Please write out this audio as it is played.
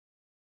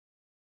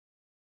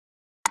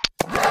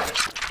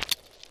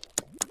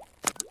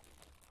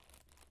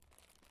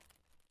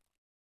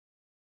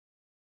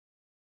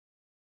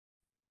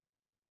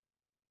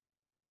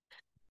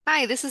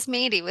Hi, this is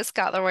Mandy with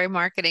Scott Leroy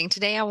Marketing.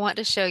 Today I want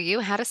to show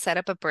you how to set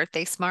up a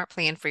birthday smart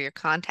plan for your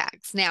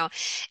contacts. Now,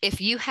 if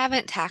you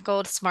haven't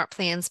tackled smart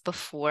plans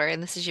before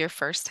and this is your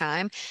first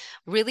time,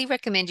 really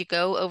recommend you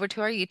go over to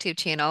our YouTube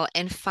channel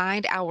and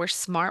find our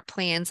smart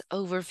plans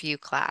overview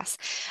class.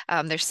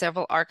 There's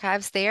several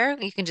archives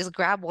there. You can just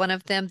grab one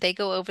of them. They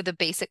go over the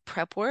basic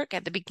prep work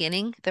at the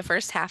beginning, the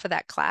first half of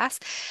that class.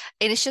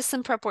 And it's just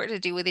some prep work to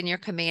do within your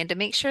command to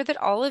make sure that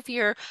all of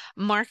your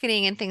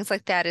marketing and things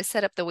like that is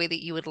set up the way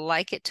that you would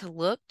like it to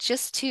look,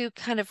 just to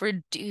kind of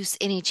reduce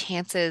any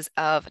chances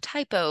of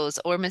typos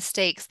or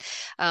mistakes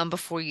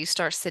before you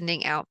start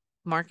sending out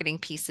marketing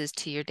pieces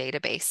to your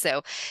database.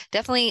 So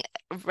definitely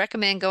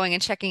recommend going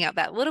and checking out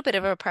that little bit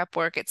of a prep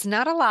work. It's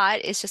not a lot,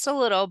 it's just a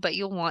little, but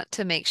you'll want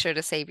to make sure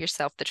to save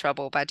yourself the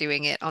trouble by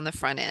doing it on the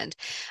front end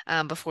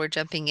before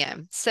jumping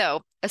in.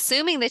 So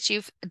assuming that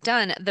you've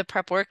done the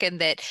prep work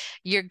and that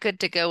you're good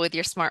to go with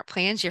your smart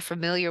plans, you're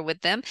familiar with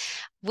them,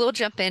 we'll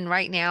jump in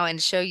right now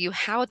and show you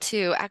how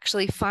to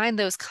actually find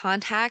those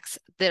contacts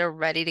that are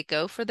ready to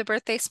go for the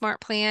birthday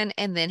smart plan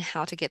and then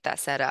how to get that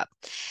set up.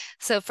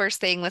 So first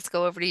thing, let's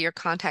go over to your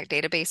contact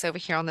database over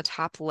here on the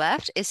top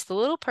left. It's the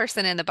little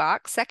person in the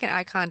box, second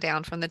icon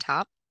down from the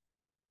top.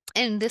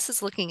 And this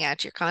is looking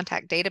at your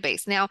contact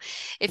database. Now,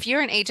 if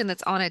you're an agent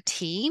that's on a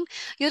team,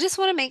 you'll just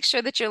want to make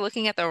sure that you're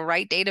looking at the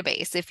right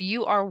database. If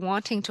you are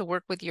wanting to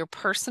work with your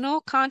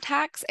personal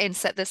contacts and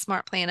set this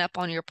smart plan up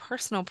on your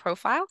personal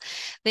profile,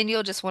 then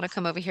you'll just want to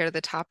come over here to the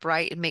top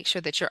right and make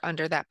sure that you're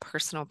under that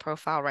personal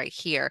profile right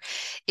here.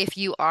 If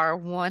you are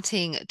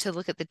wanting to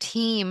look at the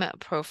team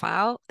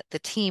profile, the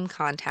team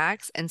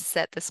contacts, and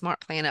set the smart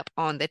plan up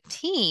on the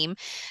team,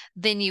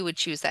 then you would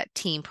choose that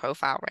team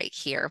profile right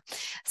here.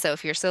 So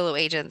if you're a solo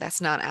agent, that's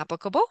not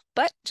applicable,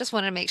 but just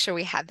wanted to make sure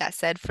we had that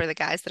said for the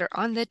guys that are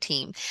on the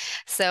team.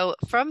 So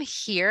from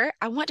here,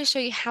 I want to show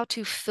you how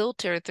to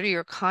filter through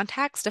your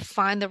contacts to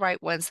find the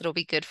right ones that'll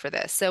be good for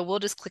this. So we'll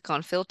just click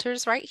on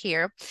filters right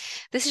here.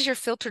 This is your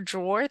filter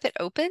drawer that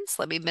opens.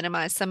 Let me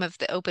minimize some of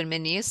the open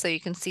menus so you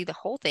can see the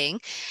whole thing.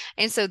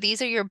 And so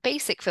these are your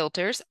basic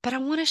filters, but I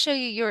want to show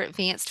you your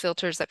advanced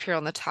filters up here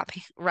on the top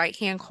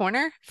right-hand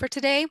corner for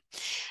today.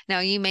 Now,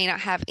 you may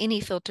not have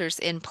any filters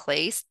in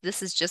place.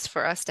 This is just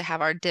for us to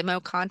have our demo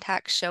contacts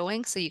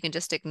showing, so you can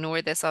just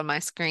ignore this on my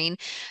screen.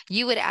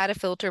 You would add a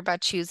filter by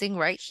choosing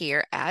right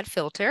here, Add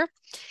Filter.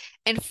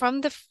 And from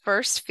the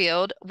first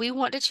field, we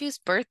want to choose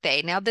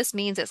birthday. Now, this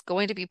means it's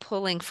going to be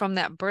pulling from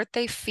that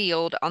birthday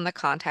field on the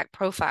contact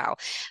profile,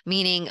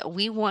 meaning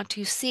we want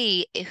to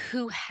see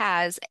who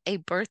has a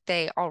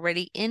birthday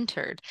already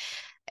entered.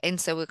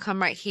 And so we'll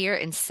come right here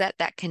and set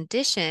that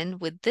condition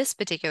with this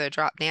particular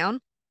drop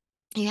down.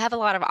 You have a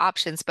lot of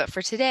options, but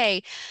for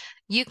today,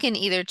 you can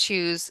either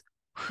choose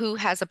who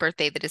has a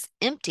birthday that is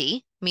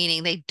empty,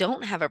 meaning they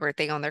don't have a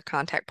birthday on their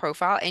contact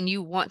profile, and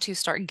you want to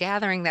start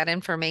gathering that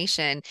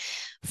information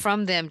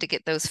from them to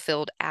get those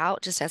filled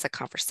out just as a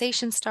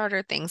conversation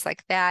starter, things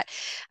like that.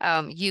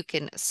 You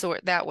can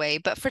sort that way.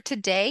 But for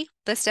today,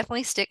 let's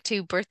definitely stick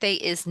to birthday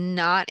is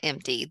not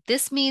empty.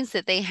 This means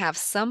that they have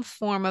some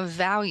form of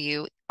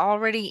value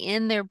already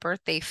in their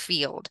birthday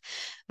field.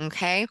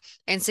 Okay.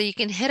 And so you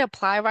can hit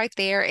apply right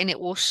there and it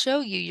will show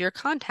you your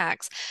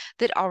contacts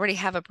that already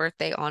have a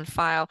birthday on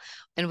file.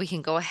 And we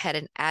can go ahead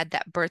and add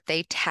that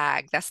birthday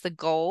tag. That's the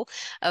goal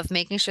of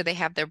making sure they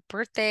have their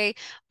birthday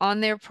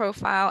on their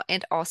profile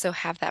and also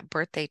have that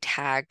birthday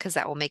tag because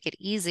that will make it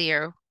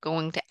easier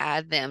going to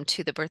add them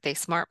to the birthday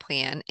smart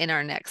plan in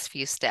our next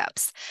few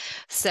steps.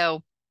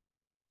 So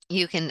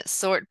you can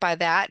sort by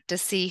that to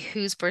see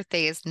whose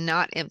birthday is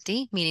not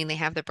empty, meaning they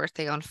have the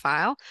birthday on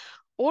file,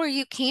 or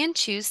you can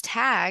choose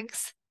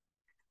tags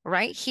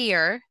right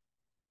here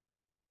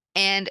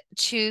and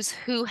choose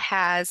who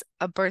has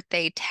a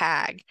birthday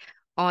tag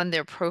on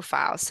their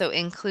profile. So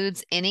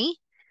includes any,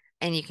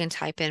 and you can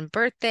type in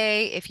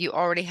birthday if you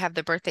already have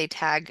the birthday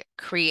tag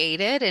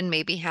created and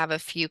maybe have a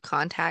few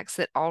contacts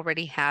that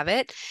already have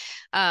it.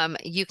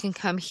 You can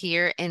come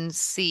here and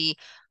see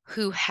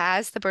who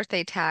has the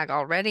birthday tag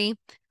already,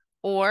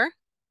 or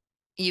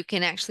you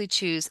can actually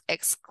choose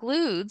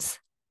excludes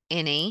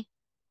any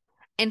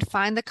and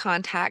find the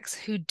contacts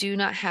who do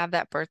not have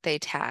that birthday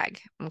tag.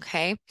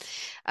 Okay.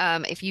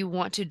 If you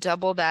want to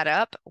double that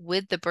up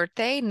with the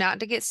birthday, not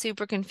to get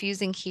super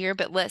confusing here,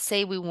 but let's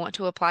say we want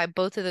to apply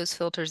both of those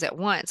filters at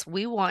once.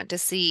 We want to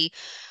see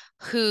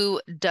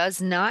who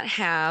does not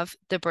have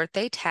the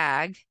birthday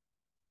tag,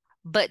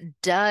 but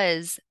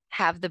does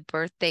have the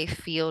birthday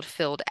field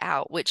filled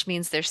out, which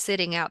means they're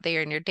sitting out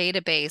there in your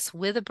database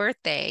with a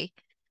birthday.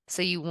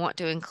 So you want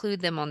to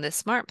include them on this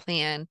smart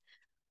plan,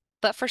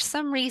 but for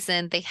some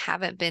reason they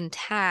haven't been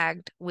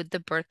tagged with the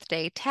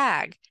birthday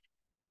tag.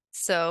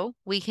 So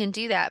we can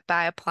do that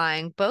by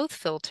applying both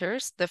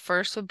filters. The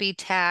first would be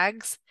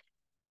tags.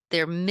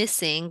 They're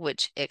missing,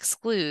 which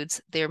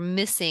excludes, they're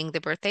missing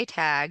the birthday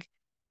tag,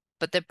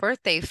 but the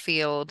birthday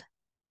field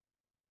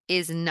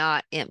is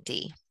not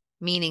empty.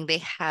 meaning they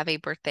have a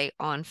birthday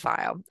on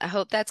file. I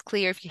hope that's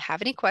clear. If you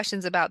have any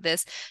questions about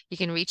this, you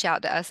can reach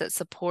out to us at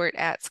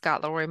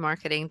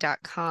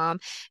support@scottleroymarketing.com,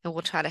 and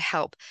we'll try to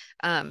help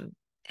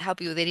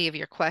you with any of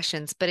your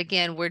questions. But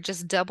again, we're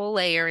just double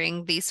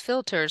layering these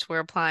filters. We're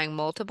applying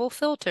multiple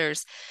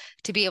filters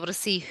to be able to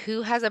see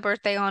who has a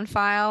birthday on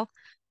file,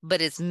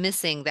 but is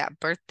missing that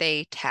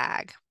birthday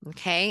tag.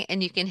 Okay.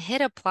 And you can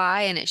hit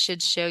apply and it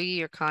should show you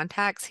your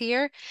contacts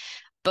here.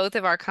 Both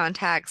of our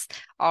contacts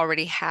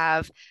already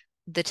have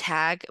the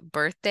tag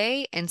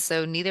birthday, and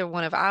so neither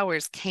one of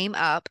ours came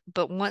up.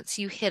 But once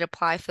you hit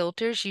apply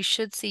filters, you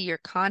should see your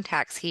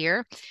contacts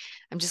here.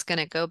 I'm just going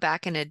to go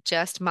back and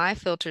adjust my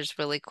filters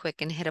really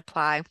quick and hit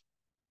apply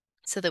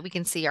so that we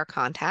can see our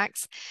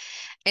contacts.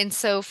 And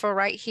so for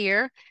right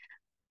here,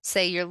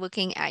 say you're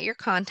looking at your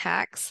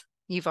contacts,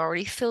 you've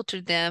already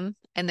filtered them,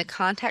 and the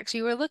contacts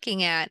you were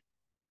looking at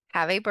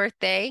have a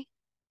birthday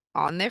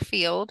on their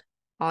field,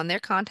 on their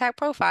contact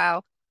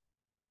profile,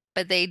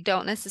 but they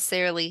don't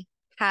necessarily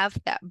have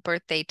that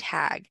birthday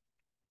tag.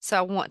 So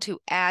I want to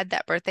add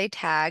that birthday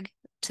tag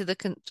to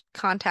the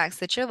contacts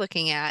that you're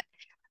looking at.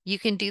 You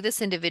can do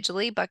this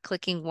individually by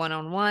clicking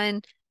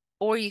one-on-one,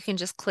 or you can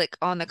just click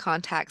on the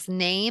contact's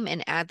name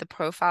and add the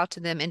profile to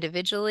them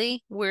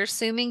individually. We're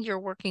assuming you're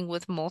working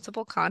with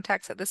multiple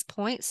contacts at this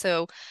point,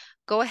 so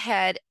go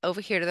ahead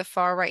over here to the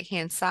far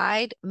right-hand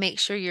side. Make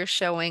sure you're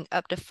showing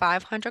up to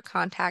 500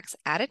 contacts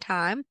at a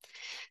time.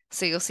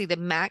 So you'll see the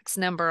max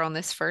number on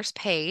this first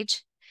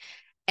page,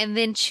 and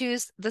then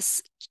choose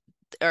this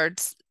or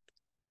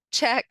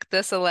check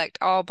the select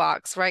all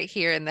box right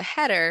here in the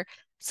header.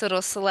 So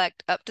it'll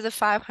select up to the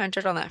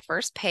 500 on that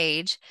first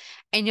page,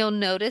 and you'll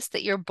notice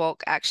that your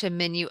bulk action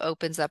menu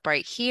opens up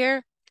right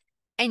here,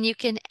 and you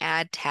can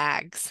add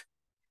tags.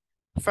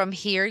 From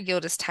here, you'll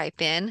just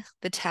type in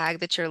the tag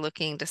that you're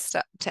looking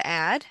to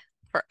add.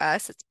 For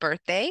us, it's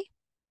birthday,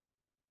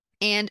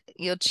 and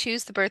you'll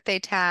choose the birthday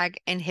tag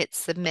and hit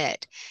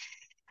submit.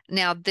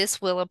 Now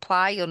this will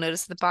apply. You'll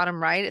notice at the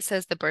bottom right, it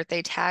says the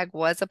birthday tag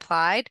was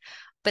applied.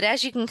 But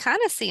as you can kind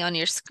of see on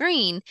your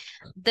screen,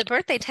 the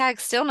birthday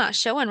tag's still not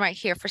showing right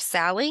here for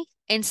Sally.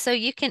 And so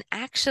you can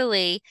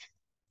actually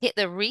hit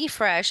the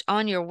refresh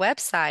on your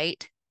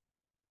website.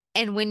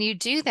 And when you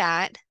do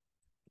that,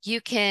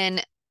 you can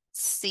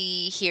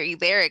see here,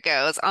 there it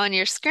goes on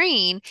your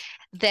screen,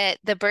 that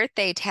the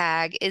birthday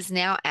tag is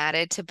now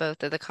added to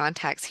both of the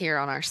contacts here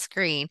on our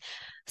screen.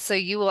 So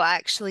you will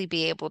actually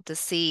be able to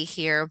see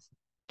here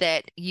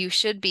that you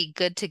should be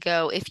good to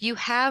go. If you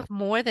have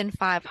more than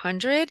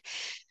 500,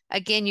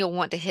 again, you'll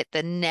want to hit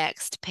the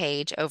next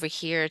page over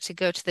here to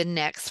go to the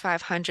next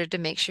 500 to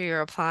make sure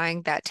you're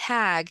applying that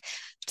tag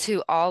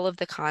to all of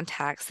the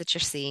contacts that you're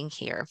seeing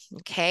here.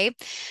 Okay,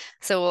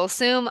 so we'll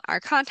assume our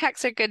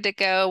contacts are good to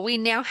go. We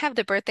now have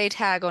the birthday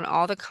tag on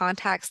all the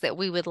contacts that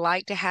we would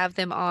like to have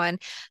them on.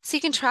 So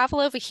you can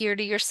travel over here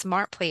to your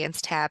Smart Plans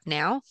tab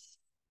now.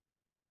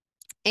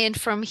 And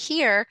from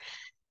here,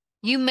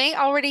 you may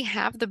already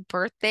have the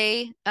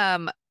birthday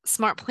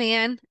Smart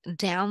Plan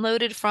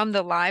downloaded from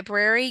the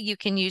library. You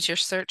can use your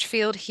search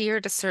field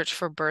here to search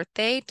for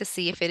birthday to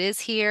see if it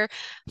is here.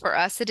 For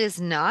us, it is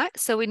not.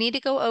 So we need to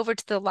go over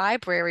to the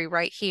library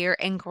right here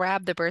and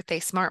grab the birthday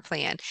Smart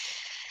Plan.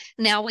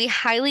 Now, we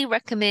highly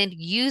recommend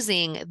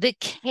using the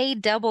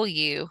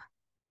KW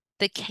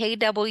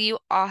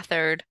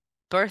authored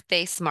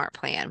birthday Smart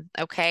Plan,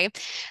 okay?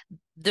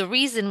 The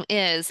reason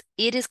is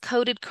it is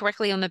coded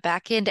correctly on the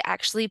back end to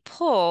actually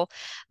pull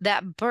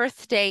that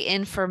birthday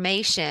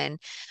information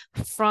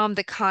from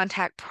the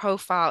contact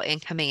profile in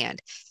command.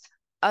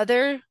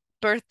 Other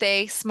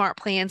birthday Smart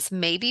Plans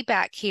may be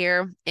back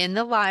here in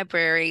the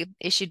library,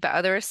 issued by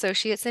other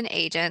associates and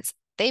agents.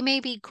 They may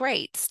be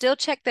great. Still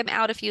check them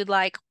out if you'd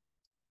like.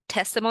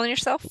 Test them on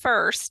yourself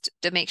first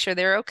to make sure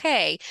they're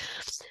okay.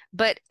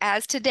 But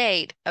as to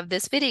date of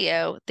this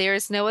video, there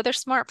is no other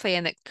Smart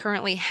Plan that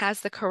currently has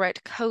the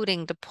correct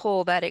coding to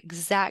pull that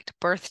exact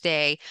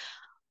birthday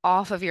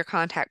off of your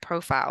contact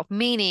profile.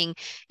 Meaning,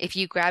 if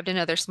you grabbed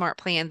another Smart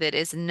Plan that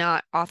is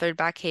not authored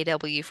by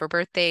KW for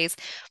birthdays,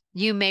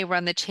 you may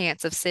run the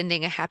chance of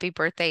sending a happy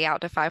birthday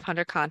out to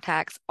 500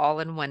 contacts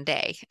all in one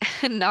day,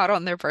 not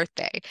on their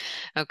birthday.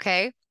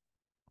 Okay.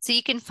 So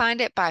you can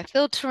find it by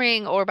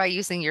filtering or by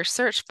using your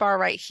search bar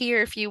right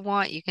here. If you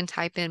want, you can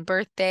type in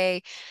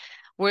birthday.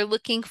 We're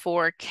looking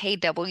for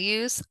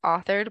KW's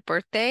authored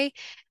birthday.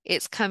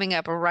 It's coming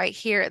up right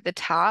here at the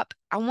top.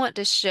 I want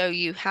to show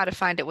you how to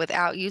find it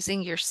without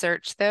using your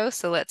search though.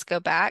 So let's go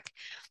back.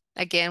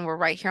 Again, we're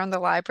right here on the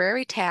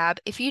library tab.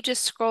 If you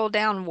just scroll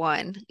down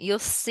one, you'll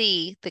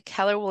see the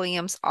Keller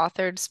Williams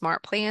authored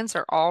Smart Plans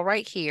are all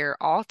right here.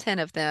 All 10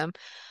 of them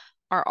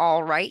are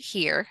all right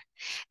here.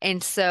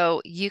 And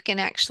so you can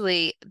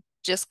actually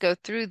just go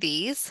through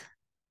these,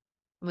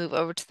 move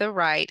over to the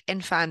right,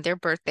 and find their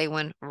birthday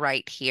one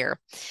right here.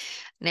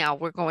 Now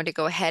we're going to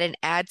go ahead and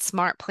add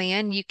Smart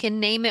Plan. You can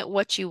name it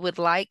what you would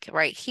like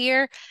right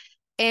here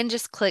and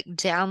just click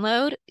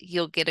download.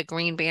 You'll get a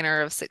green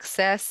banner of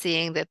success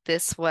seeing that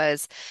this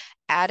was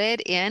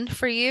added in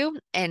for you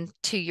and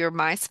to your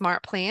My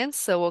Smart Plans.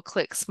 So we'll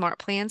click Smart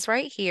Plans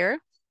right here.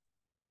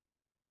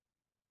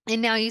 And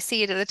now you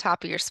see it at the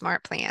top of your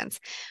Smart Plans.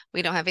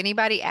 We don't have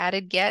anybody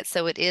added yet,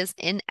 so it is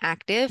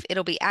inactive.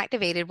 It'll be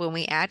activated when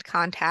we add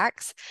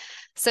contacts.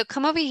 So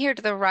come over here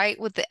to the right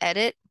with the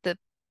edit,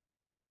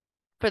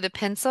 for the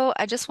pencil.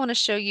 I just want to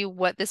show you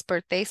what this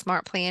birthday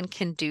Smart Plan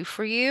can do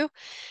for you.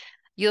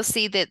 You'll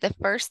see that the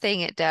first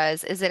thing it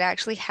does is it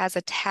actually has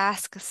a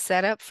task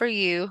set up for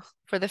you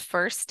for the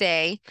first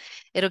day.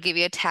 It'll give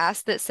you a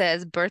task that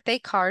says birthday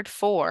card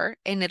for,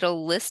 and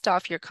it'll list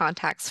off your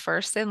contact's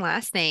first and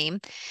last name.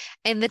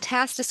 And the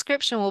task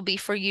description will be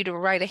for you to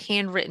write a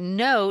handwritten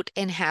note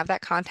and have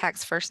that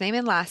contact's first name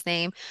and last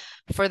name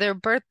for their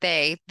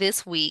birthday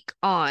this week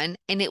on,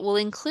 and it will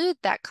include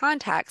that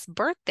contact's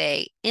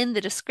birthday in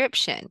the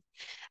description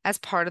as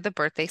part of the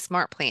birthday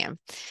Smart Plan.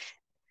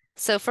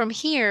 So from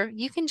here,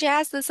 you can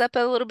jazz this up a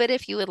little bit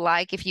if you would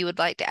like. If you would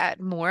like to add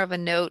more of a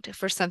note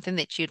for something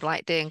that you'd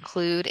like to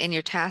include in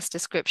your task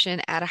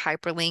description, add a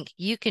hyperlink,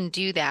 you can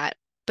do that.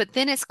 But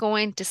then it's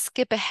going to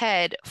skip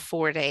ahead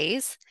 4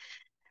 days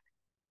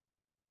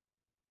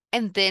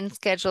and then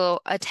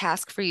schedule a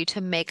task for you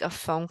to make a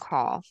phone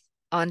call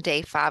on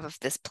day 5 of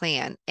this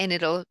plan. And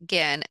it'll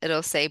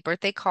say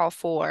birthday call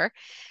for,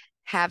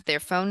 have their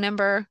phone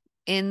number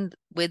in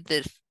with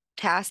the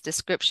task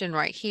description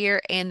right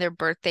here, and their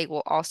birthday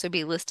will also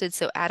be listed.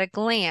 So at a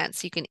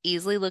glance, you can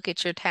easily look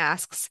at your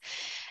tasks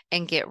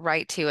and get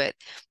right to it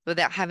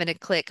without having to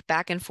click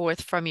back and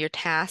forth from your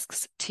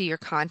tasks to your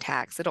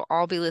contacts. It'll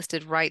all be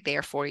listed right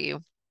there for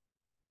you.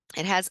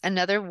 It has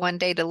another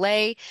 1-day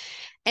delay,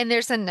 and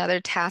there's another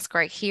task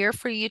right here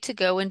for you to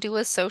go and do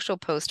a social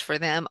post for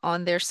them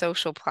on their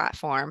social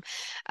platform.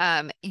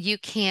 You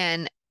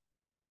can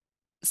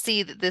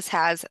see that this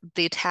has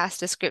the task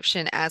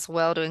description as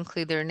well to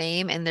include their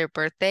name and their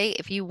birthday.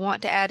 If you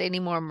want to add any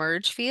more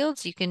merge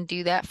fields, you can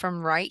do that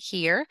from right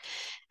here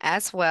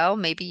as well.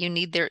 Maybe you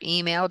need their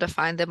email to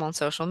find them on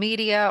social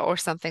media or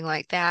something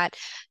like that.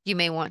 You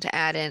may want to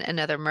add in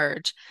another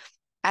merge.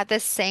 At the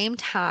same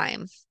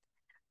time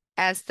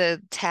as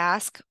the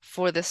task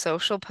for the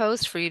social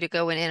post for you to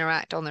go and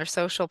interact on their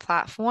social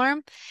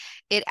platform,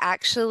 it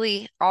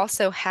actually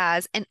also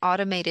has an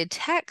automated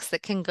text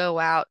that can go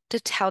out to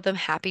tell them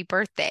happy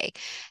birthday.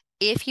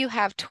 If you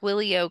have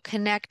Twilio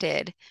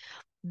connected,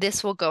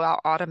 this will go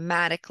out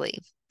automatically.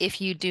 If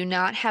you do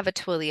not have a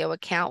Twilio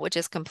account, which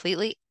is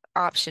completely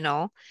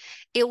optional,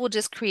 it will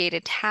just create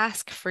a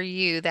task for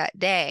you that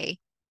day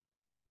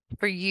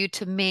for you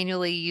to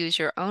manually use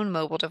your own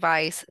mobile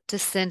device to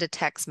send a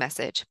text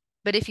message.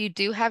 But if you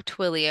do have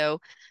Twilio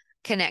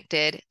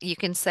connected, you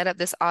can set up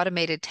this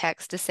automated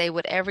text to say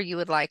whatever you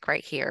would like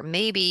right here.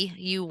 Maybe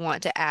you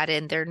want to add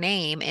in their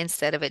name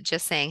instead of it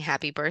just saying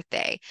happy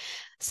birthday.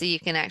 So you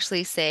can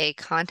actually say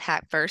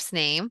contact first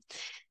name,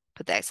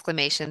 put the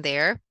exclamation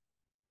there.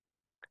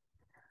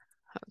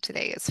 Oh,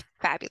 today is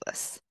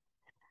fabulous.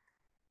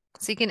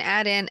 So you can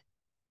add in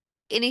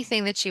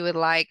anything that you would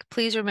like.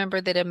 Please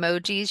remember that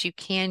emojis, you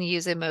can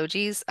use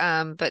emojis,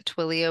 but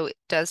Twilio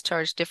does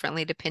charge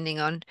differently depending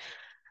on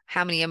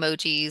how many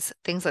emojis,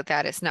 things like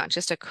that. It's not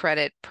just a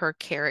credit per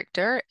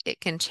character. It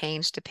can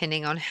change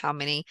depending on how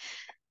many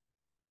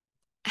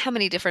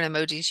different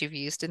emojis you've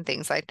used and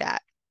things like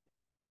that.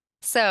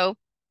 So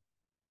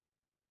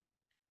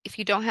if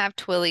you don't have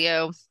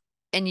Twilio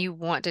and you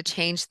want to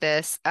change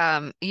this,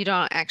 you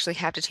don't actually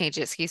have to change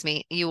it, excuse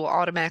me. You will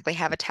automatically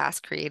have a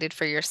task created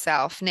for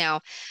yourself.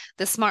 Now,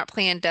 the Smart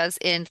Plan does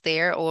end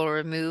there or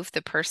remove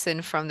the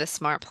person from the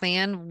Smart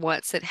Plan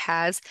once it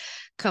has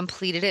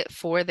completed it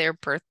for their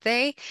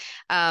birthday.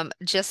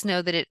 Just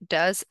know that it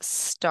does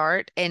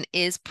start and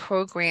is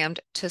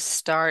programmed to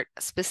start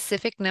a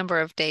specific number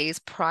of days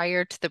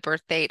prior to the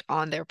birth date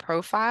on their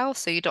profile.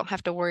 So you don't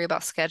have to worry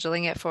about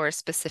scheduling it for a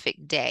specific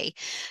day.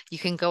 You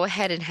can go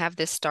ahead and have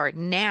this start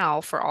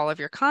now for all of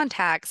your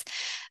contacts.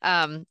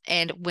 And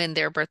when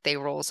their birthday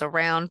rolls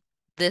around,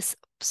 this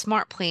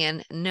Smart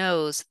Plan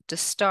knows to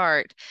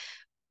start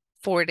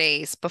 4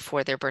 days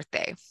before their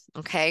birthday.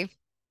 Okay.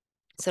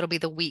 So it'll be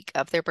the week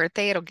of their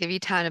birthday. It'll give you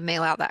time to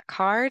mail out that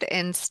card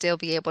and still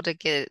be able to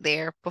get it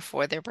there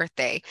before their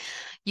birthday.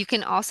 You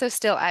can also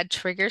still add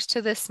triggers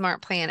to this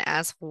Smart Plan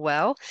as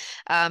well.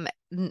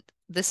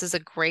 This is a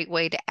great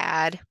way to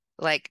add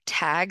like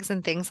tags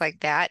and things like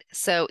that.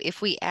 So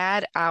if we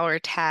add our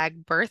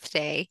tag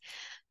birthday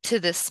to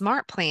this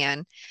Smart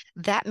Plan,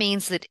 that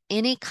means that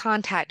any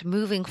contact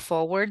moving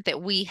forward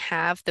that we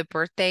have the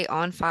birthday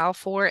on file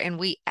for and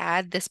we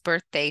add this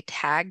birthday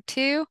tag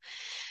to,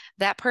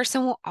 that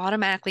person will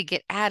automatically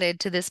get added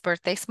to this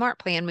birthday Smart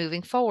Plan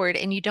moving forward,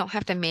 and you don't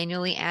have to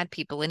manually add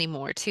people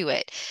anymore to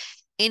it.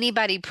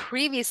 Anybody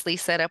previously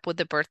set up with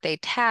the birthday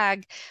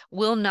tag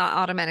will not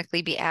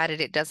automatically be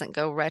added. It doesn't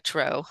go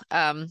retro.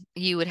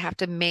 You would have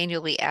to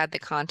manually add the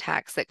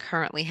contacts that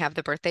currently have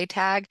the birthday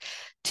tag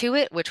to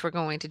it, which we're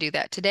going to do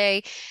that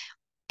today.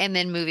 And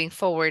then moving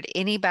forward,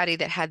 anybody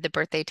that had the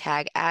birthday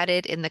tag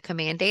added in the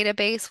command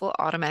database will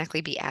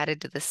automatically be added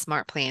to the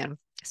Smart Plan.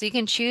 So you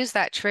can choose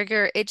that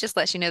trigger. It just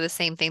lets you know the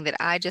same thing that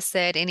I just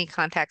said. Any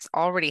contacts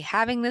already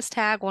having this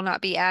tag will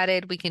not be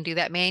added. We can do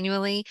that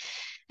manually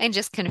and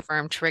just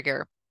confirm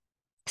trigger.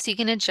 So you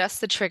can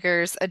adjust the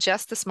triggers,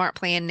 adjust the smart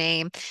plan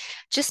name.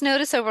 Just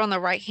notice over on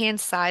the right-hand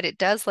side, it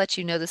does let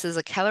you know this is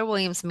a Keller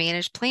Williams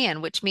managed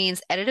plan, which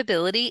means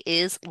editability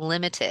is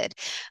limited.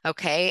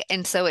 Okay.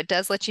 And so it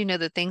does let you know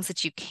the things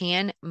that you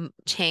can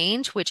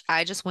change, which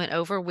I just went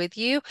over with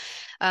you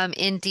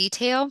in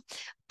detail,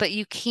 but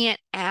you can't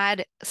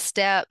add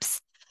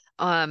steps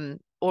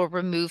or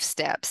remove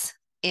steps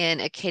in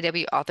a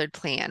KW authored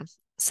plan.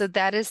 So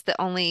that is the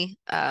only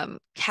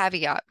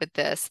caveat with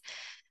this.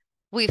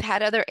 We've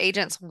had other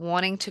agents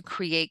wanting to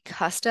create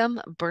custom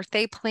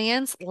birthday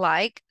plans,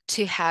 like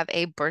to have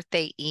a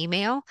birthday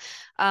email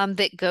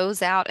that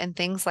goes out and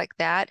things like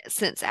that.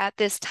 Since at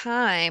this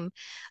time,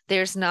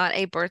 there's not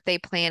a birthday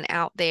plan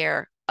out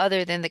there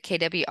other than the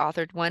KW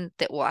authored one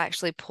that will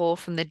actually pull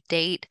from the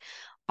date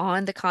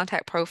on the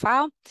contact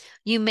profile,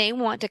 you may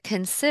want to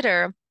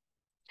consider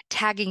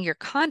tagging your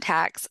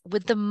contacts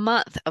with the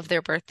month of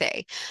their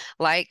birthday,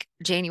 like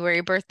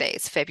January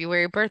birthdays,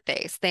 February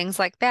birthdays, things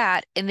like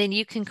that. And then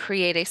you can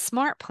create a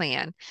smart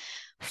plan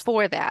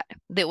for that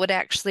that would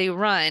actually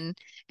run,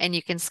 and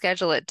you can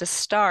schedule it to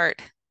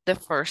start the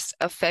 1st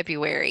of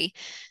February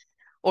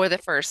or the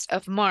 1st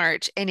of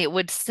March, and it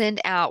would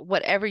send out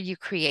whatever you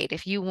create.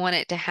 If you want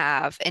it to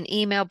have an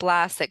email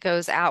blast that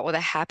goes out with a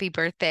happy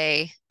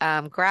birthday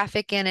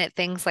graphic in it,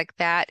 things like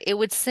that, it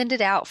would send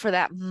it out for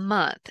that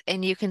month,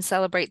 and you can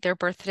celebrate their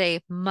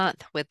birthday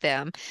month with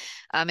them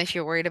if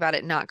you're worried about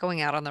it not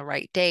going out on the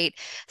right date.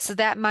 So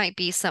that might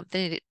be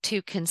something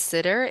to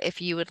consider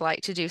if you would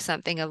like to do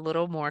something a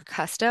little more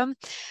custom.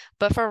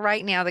 But for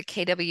right now, the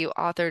KW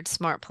authored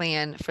smart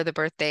plan for the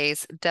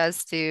birthdays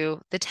does do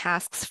the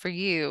tasks for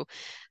you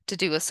to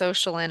do a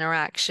social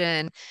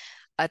interaction,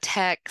 a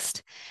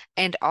text,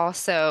 and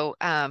also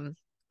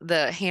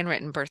the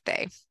handwritten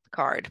birthday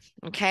card.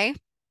 Okay.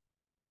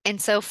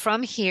 And so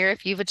from here,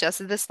 if you've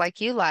adjusted this like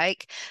you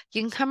like,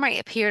 you can come right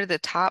up here to the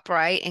top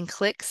right and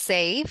click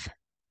Save.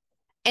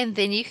 And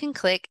then you can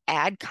click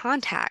Add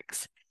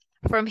Contacts.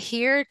 From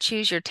here,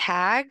 choose your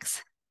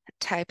tags,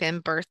 type in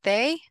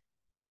birthday.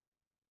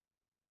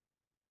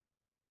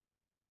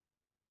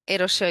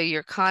 It'll show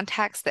your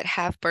contacts that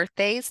have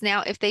birthdays.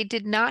 Now, if they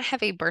did not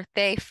have a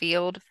birthday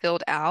field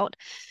filled out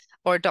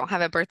or don't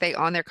have a birthday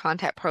on their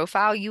contact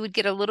profile, you would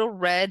get a little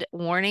red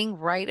warning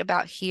right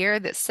about here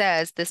that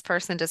says this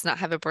person does not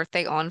have a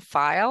birthday on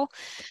file.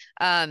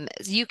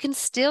 You can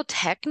still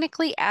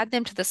technically add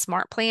them to the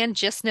smart plan,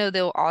 just know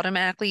they'll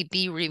automatically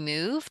be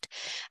removed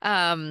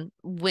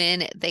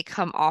when they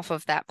come off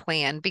of that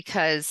plan,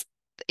 because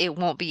it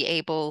won't be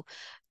able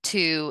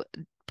to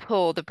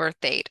pull the birth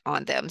date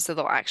on them. So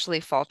they'll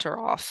actually falter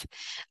off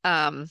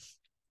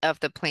of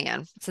the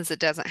plan since it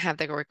doesn't have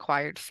the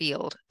required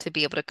field to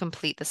be able to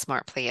complete the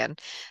smart plan.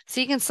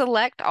 So you can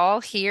select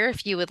all here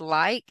if you would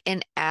like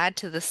and add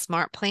to the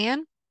smart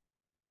plan.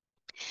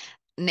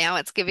 Now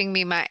it's giving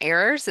me my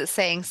errors. It's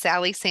saying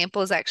Sally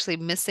Sample is actually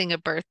missing a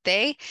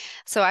birthday.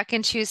 So I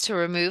can choose to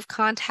remove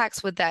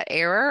contacts with that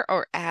error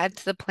or add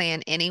to the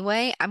plan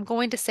anyway. I'm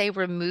going to say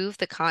remove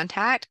the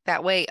contact.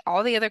 That way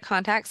all the other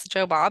contacts,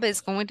 Joe Bob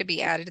is going to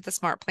be added to the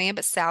smart plan,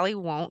 but Sally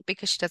won't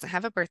because she doesn't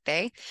have a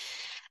birthday.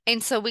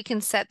 And so we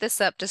can set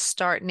this up to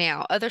start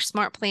now. Other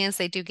smart plans,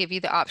 they do give you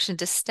the option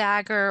to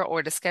stagger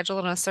or to schedule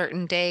it on a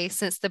certain day.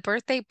 Since the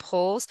birthday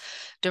pulls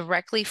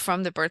directly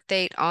from the birth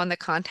date on the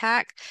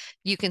contact,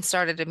 you can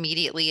start it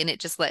immediately and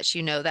it just lets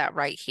you know that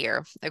right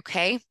here.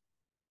 Okay.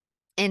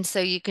 And so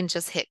you can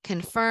just hit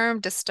confirm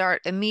to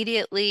start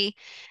immediately.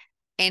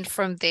 And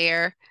from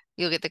there,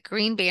 you'll get the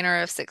green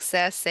banner of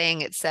success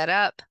saying it's set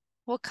up.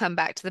 We'll come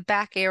back to the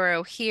back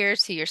arrow here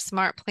to your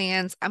smart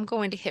plans. I'm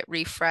going to hit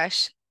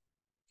refresh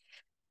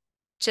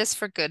just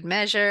for good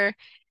measure.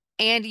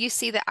 And you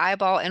see the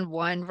eyeball and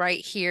one right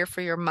here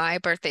for your My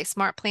Birthday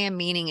Smart Plan,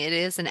 meaning it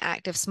is an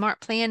active smart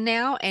plan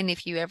now. And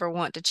if you ever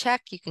want to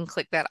check, you can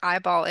click that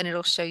eyeball and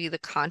it'll show you the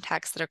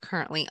contacts that are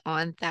currently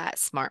on that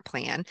smart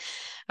plan.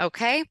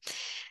 Okay.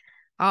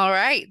 All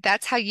right.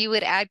 That's how you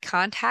would add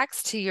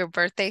contacts to your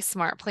birthday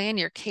smart plan,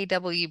 your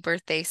KW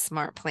birthday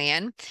smart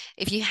plan.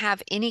 If you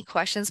have any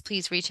questions,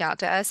 please reach out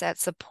to us at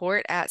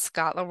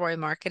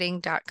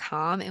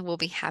support@scottleroymarketing.com and we'll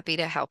be happy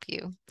to help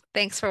you.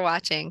 Thanks for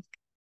watching.